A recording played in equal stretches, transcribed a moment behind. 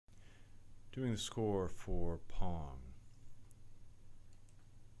doing the score for Pong.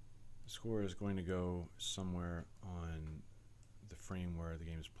 The score is going to go somewhere on the frame where the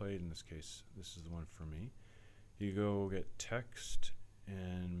game is played. In this case, this is the one for me. You go get text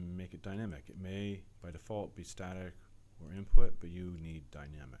and make it dynamic. It may, by default, be static or input, but you need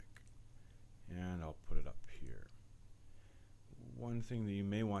dynamic. And I'll put it up here. One thing that you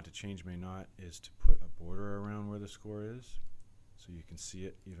may want to change, may not, is to put a border around where the score is, so you can see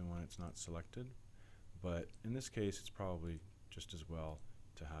it even when it's not selected. But in this case, it's probably just as well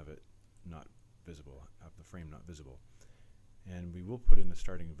to have it not visible, have the frame not visible. And we will put in the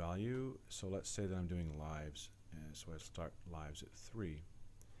starting value. So let's say that I'm doing lives, and so I start lives at 3.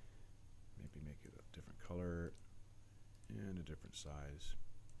 Maybe make it a different color and a different size.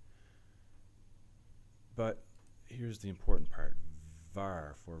 But here's the important part.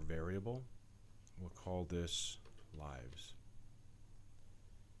 Var for variable. We'll call this lives.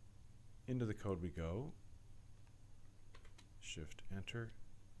 Into the code we go. Shift enter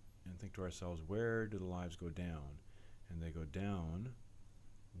and think to ourselves, where do the lives go down? And they go down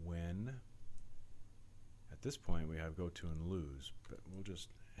when, at this point we have go to and lose, but we'll just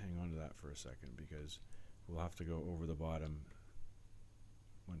hang on to that for a second because we'll have to go over the bottom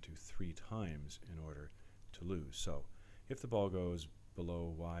 1, 2, 3 times in order to lose. So if the ball goes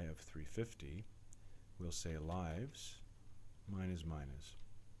below y of 350, we'll say lives minus minus.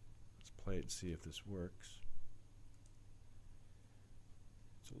 Let's play it and see if this works.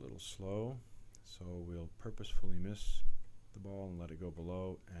 It's a little slow, so we'll purposefully miss the ball and let it go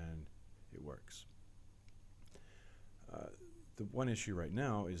below, and it works. The one issue right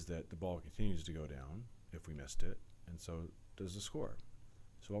now is that the ball continues to go down if we missed it, and so does the score.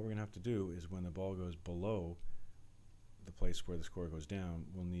 So what we're going to have to do is when the ball goes below the place where the score goes down,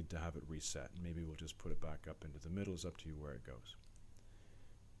 we'll need to have it reset. Maybe we'll just put it back up into the middle. It's up to you where it goes.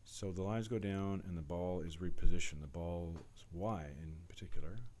 So the lives go down and the ball is repositioned. The ball's y in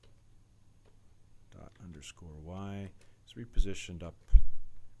particular, dot underscore y, is repositioned up.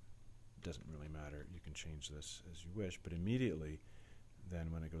 It doesn't really matter. You can change this as you wish, but immediately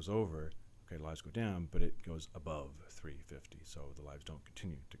then when it goes over, okay, lives go down, but it goes above 350, so the lives don't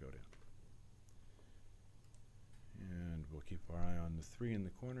continue to go down. And we'll keep our eye on the 3 in the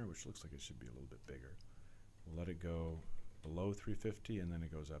corner, which looks like it should be a little bit bigger. We'll let it go below 350, and then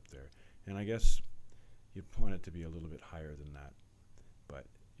it goes up there. And I guess you want it to be a little bit higher than that, but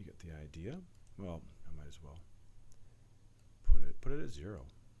you get the idea. Well, I might as well put it at 0.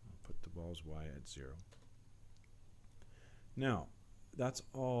 I'll put the ball's y at 0. Now, that's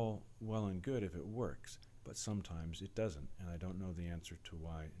all well and good if it works, but sometimes it doesn't, and I don't know the answer to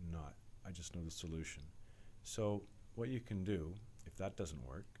why not. I just know the solution. So what you can do, if that doesn't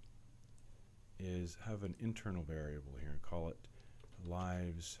work, is have an internal variable here and call it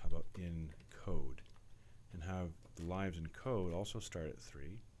lives, how about in code, and have the lives in code also start at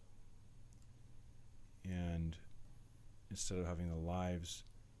 3, and instead of having the lives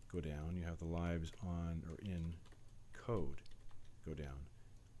go down, you have the lives on or in code go down,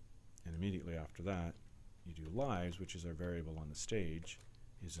 and immediately after that you do lives, which is our variable on the stage,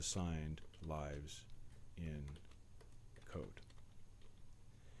 is assigned lives in code.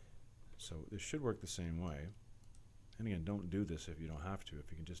 So this should work the same way. And again, don't do this if you don't have to. If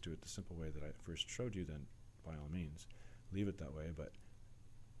you can just do it the simple way that I first showed you, then by all means leave it that way, but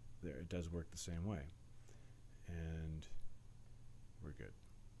there, it does work the same way. And we're good.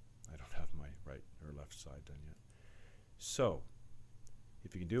 I don't have my right or left side done yet. So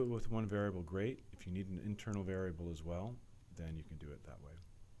if you can do it with one variable, great. If you need an internal variable as well, then you can do it that way.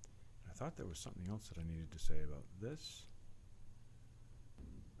 I thought there was something else that I needed to say about this.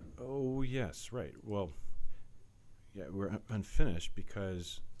 Oh yes, right. Well, yeah, we're unfinished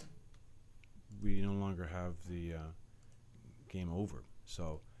because we no longer have the game over.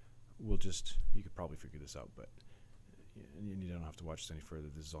 So we'll just, you could probably figure this out, but you don't have to watch this any further.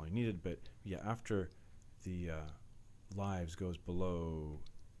 This is all you needed. But yeah, after the lives goes below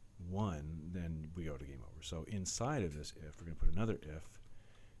 1, then we go to game over. So inside of this if, we're going to put another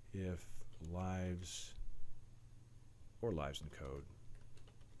if lives, or lives in code,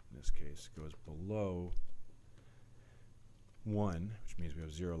 in this case, goes below 1, which means we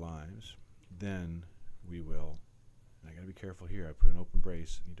have 0 lives, then we will, and I got to be careful here, I put an open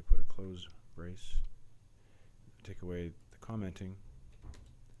brace, I need to put a close brace, take away the commenting,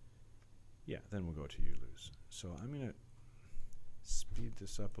 yeah, then we'll go to you lose. So I'm going to speed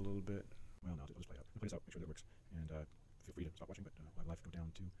this up a little bit. Well, no, let's play out. Play this out, make sure that works, and feel free to stop watching, but my life go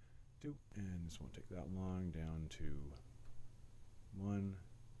down to 2, and this won't take that long, down to 1.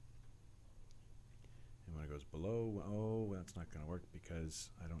 And when it goes below, oh, that's not going to work because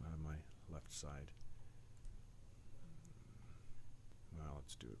I don't have my left side. Well,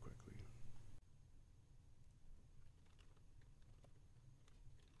 let's do it quickly.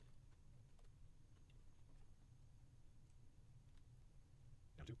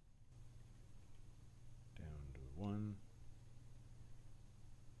 Down 2. Down to 1.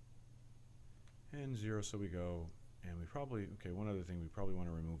 And 0, so we go. And we probably, okay, one other thing, we probably want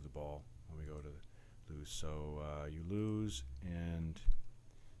to remove the ball when we go to lose. So you lose, and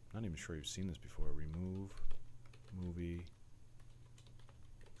I'm not even sure you've seen this before. Remove, movie,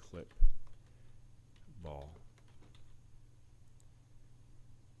 clip, ball.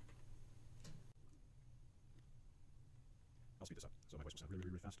 I'll speed this up, so my voice will sound really,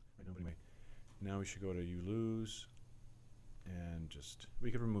 really, really fast right now. But anyway, now we should go to you lose, and just, we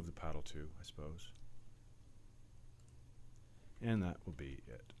could remove the paddle too, I suppose. And that will be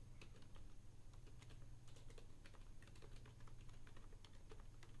it.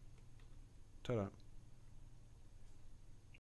 Ta-da.